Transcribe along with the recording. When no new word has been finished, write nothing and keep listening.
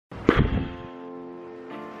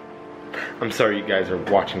I'm sorry you guys are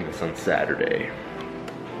watching this on Saturday.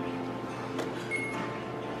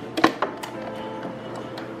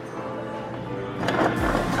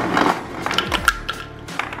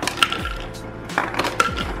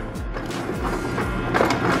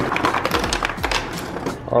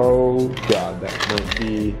 Oh God, that might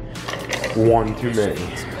be one too many.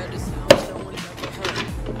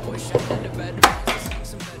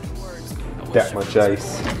 That much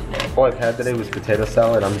ice. All I've had today was potato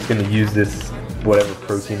salad. I'm just gonna use this, whatever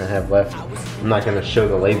protein I have left. I'm not gonna show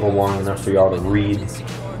the label long enough for y'all to read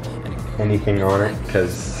anything on it,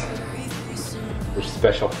 because there's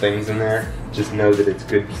special things in there. Just know that it's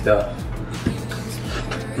good stuff.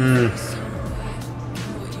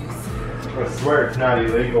 I swear it's not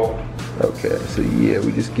illegal. Okay, so yeah,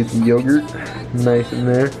 we just get the yogurt nice in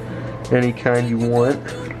there. Any kind you want,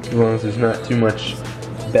 as long as there's not too much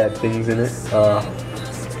bad things in it.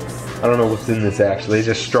 I don't know what's in this actually. It's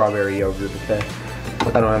just strawberry yogurt, okay?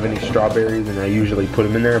 I don't have any strawberries and I usually put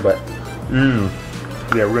them in there, but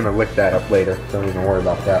yeah, we're gonna lick that up later. Don't even worry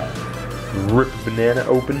about that. Rip banana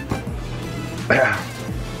open. That's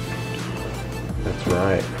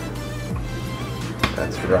right.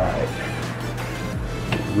 That's right.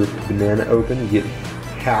 Rip the banana open, you get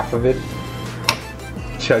half of it,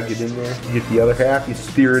 chug it in there, you get the other half, you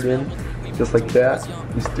stir it in, just like that.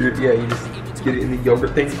 You stir it, yeah, you just get it in the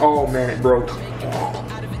yogurt thing. Oh man, it broke.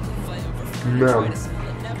 No.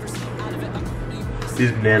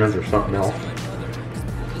 These bananas are something else.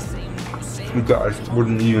 You guys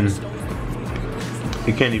wouldn't even,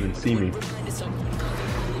 you can't even see me.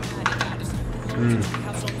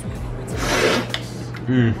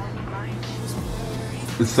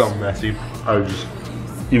 It's so messy.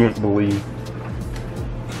 You wouldn't believe.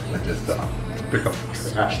 I just pick up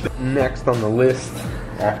trash. Next on the list,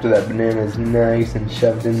 after that banana is nice and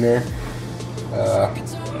shoved in there,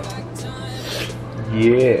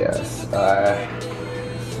 yes,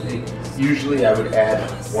 usually I would add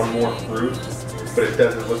one more fruit, but it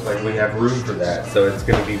doesn't look like we have room for that, so it's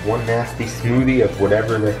going to be one nasty smoothie of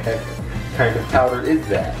whatever the heck kind of powder is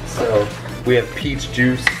that. So we have peach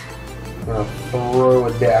juice. I'm gonna throw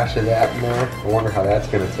a dash of that in there. I wonder how that's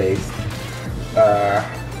gonna taste.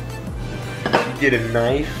 Get a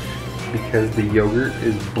knife because the yogurt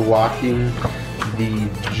is blocking the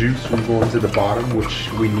juice from going to the bottom,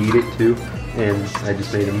 which we need it to. And I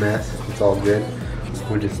just made a mess. It's all good.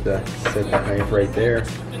 We'll just set that knife right there.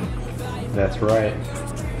 That's right.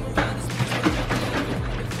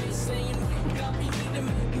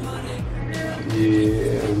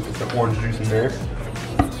 Yeah, we'll put the orange juice in there.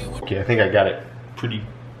 Okay, I think I got it pretty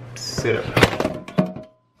set up.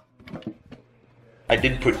 I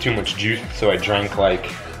did put too much juice, so I drank like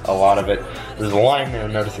a lot of it. There's a line there,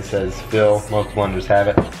 notice it says fill, most blenders have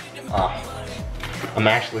it. I'm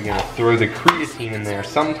actually gonna throw the creatine in there.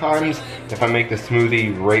 Sometimes, if I make the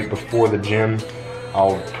smoothie right before the gym,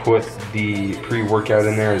 I'll put the pre-workout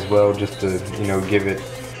in there as well, just to, you know, give it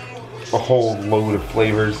a whole load of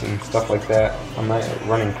flavors and stuff like that. I'm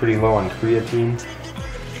running pretty low on creatine.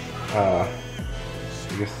 I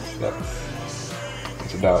guess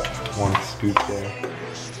that's about 1 scoop there.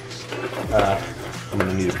 I'm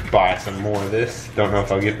gonna need to buy some more of this. Don't know if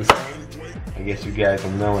I'll get the same. I guess you guys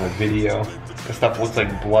will know in a video. This stuff looks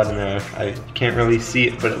like blood in there. I can't really see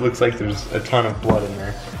it, but it looks like there's a ton of blood in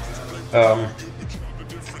there.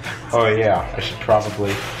 Oh yeah, I should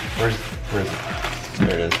probably, where is it?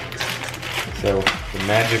 There it is. So, the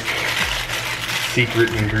magic secret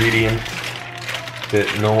ingredient that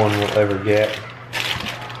no one will ever get,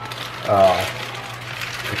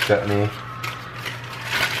 except me.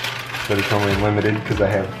 But it's only limited because I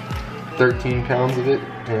have 13 pounds of it,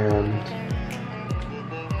 and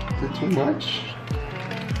is it too much?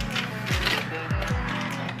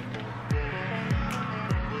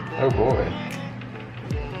 Oh boy.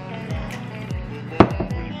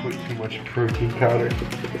 When you put too much protein powder,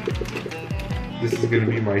 this is going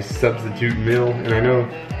to be my substitute meal, and I know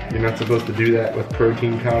you're not supposed to do that with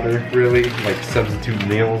protein powder, really, like substitute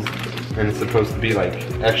meals, and it's supposed to be like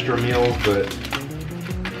extra meals, but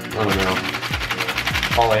I don't know.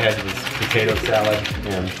 All I had was potato salad,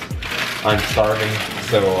 and I'm starving,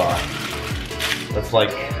 so that's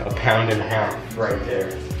like a pound and a half right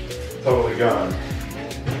there. Totally gone.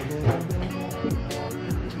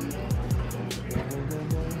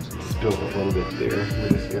 Spilled a little bit there. We're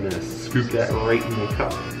just gonna scoop that right in the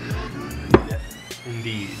cup. Yes,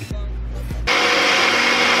 indeed.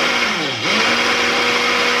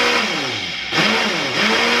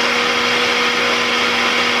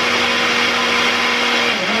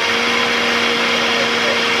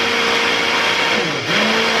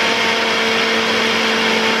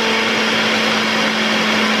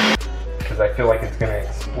 feel like it's gonna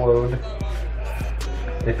explode.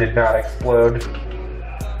 It did not explode.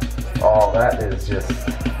 Oh, that is just,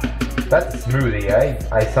 that's a smoothie.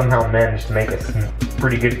 I somehow managed to make a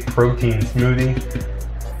pretty good protein smoothie.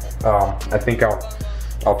 I think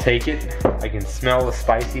I'll take it. I can smell the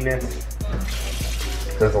spiciness.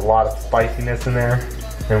 There's a lot of spiciness in there.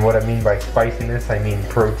 And what I mean by spiciness, I mean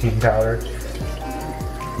protein powder.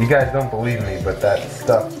 You guys don't believe me, but that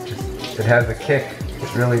stuff just, it has a kick.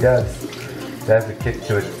 It really does. It has a kick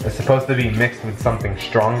to it. It's supposed to be mixed with something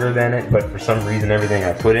stronger than it, but for some reason everything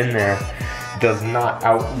I put in there does not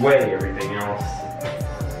outweigh everything else.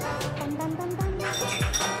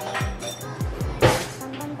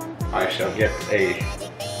 I shall get a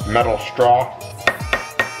metal straw.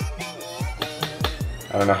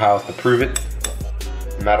 I don't know how else to prove it.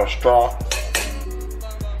 Metal straw.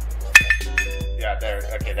 Yeah, there,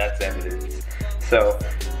 okay, that's evidence. So,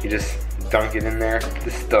 you just dunk it in there.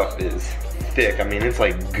 This stuff is thick. I mean, it's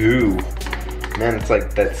like goo. Man, it's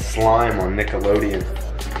like that slime on Nickelodeon.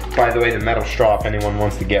 By the way, the metal straw, if anyone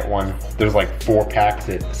wants to get one, there's like 4 packs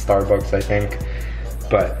at Starbucks, I think.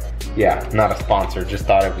 But, yeah, not a sponsor, just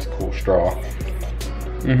thought it was cool straw.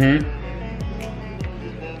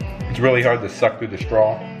 It's really hard to suck through the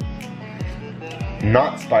straw.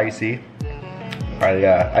 Not spicy.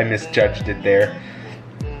 I misjudged it there.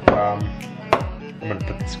 I'm gonna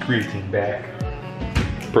put this creatine back.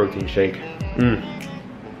 Protein shake.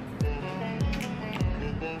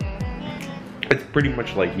 It's pretty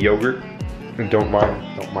much like yogurt. And don't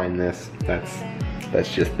mind this.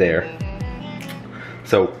 That's just there.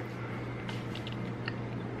 So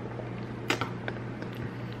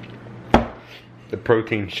the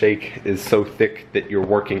protein shake is so thick that you're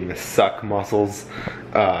working the suck muscles.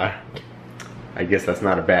 I guess that's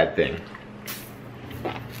not a bad thing.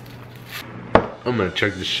 I'm gonna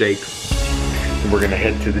chug the shake and we're gonna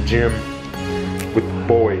head to the gym with the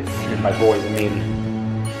boys. And by boys I mean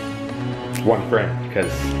one friend,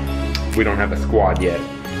 because we don't have a squad yet.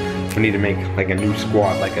 We need to make like a new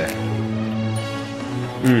squad, like a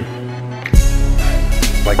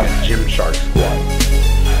Gymshark squad,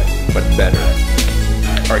 but better.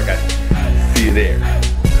 Alright guys, see you there.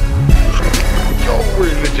 Oh, we're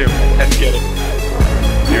in the gym. Let's get it.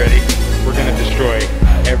 You ready? We're gonna destroy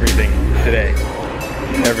everything today.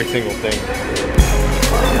 Every single thing.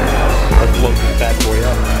 Let's blow this bad boy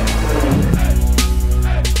up.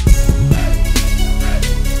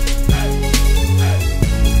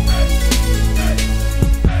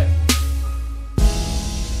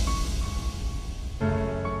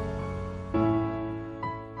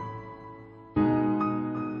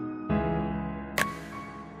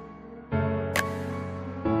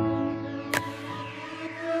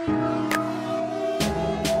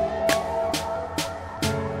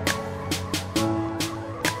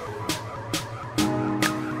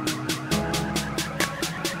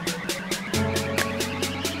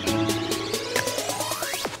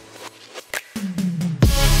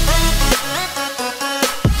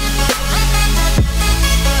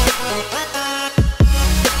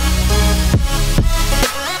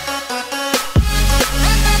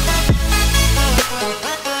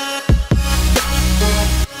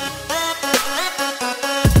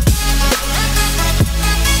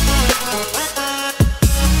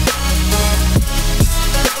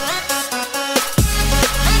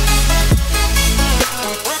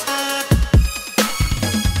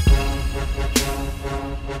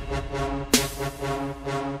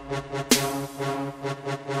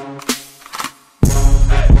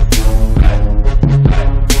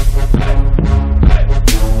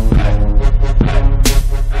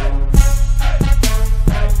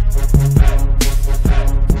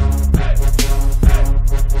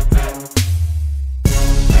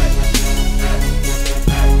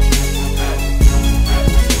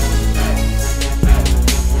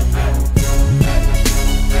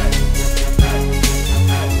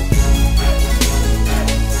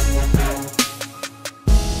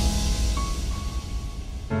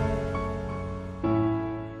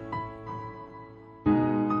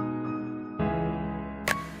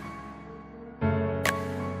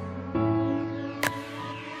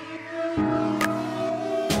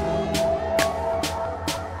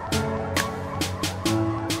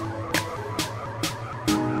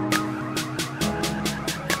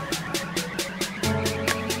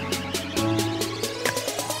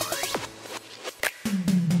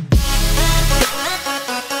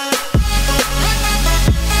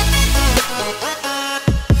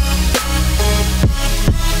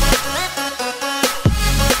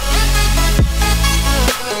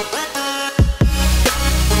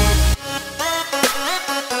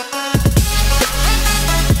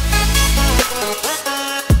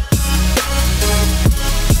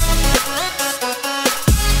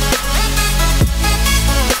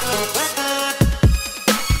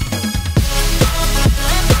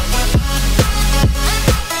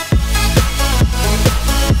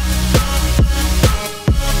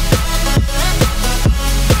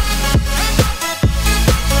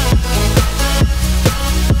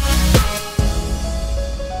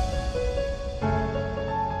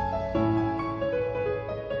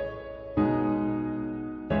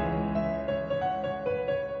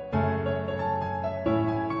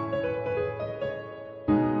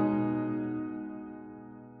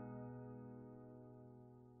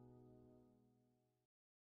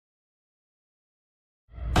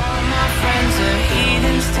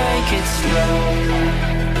 it slow.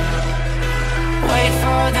 Wait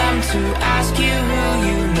for them to ask you who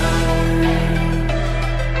you know.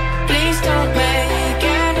 Please don't make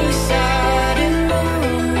any sudden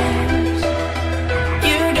moves.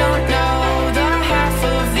 You don't know the half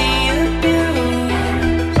of the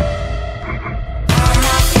abuse. All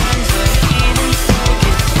my friends are heathens, take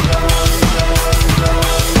it slow.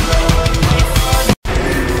 Wait for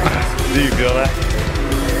Do you feel that?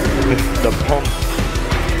 The pump.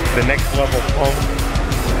 The next level pump.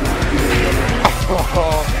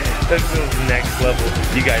 Oh, this feels next level.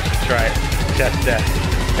 You guys should try it. Chest day.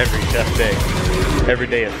 Every chest day. Every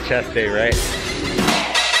day is chest day, right?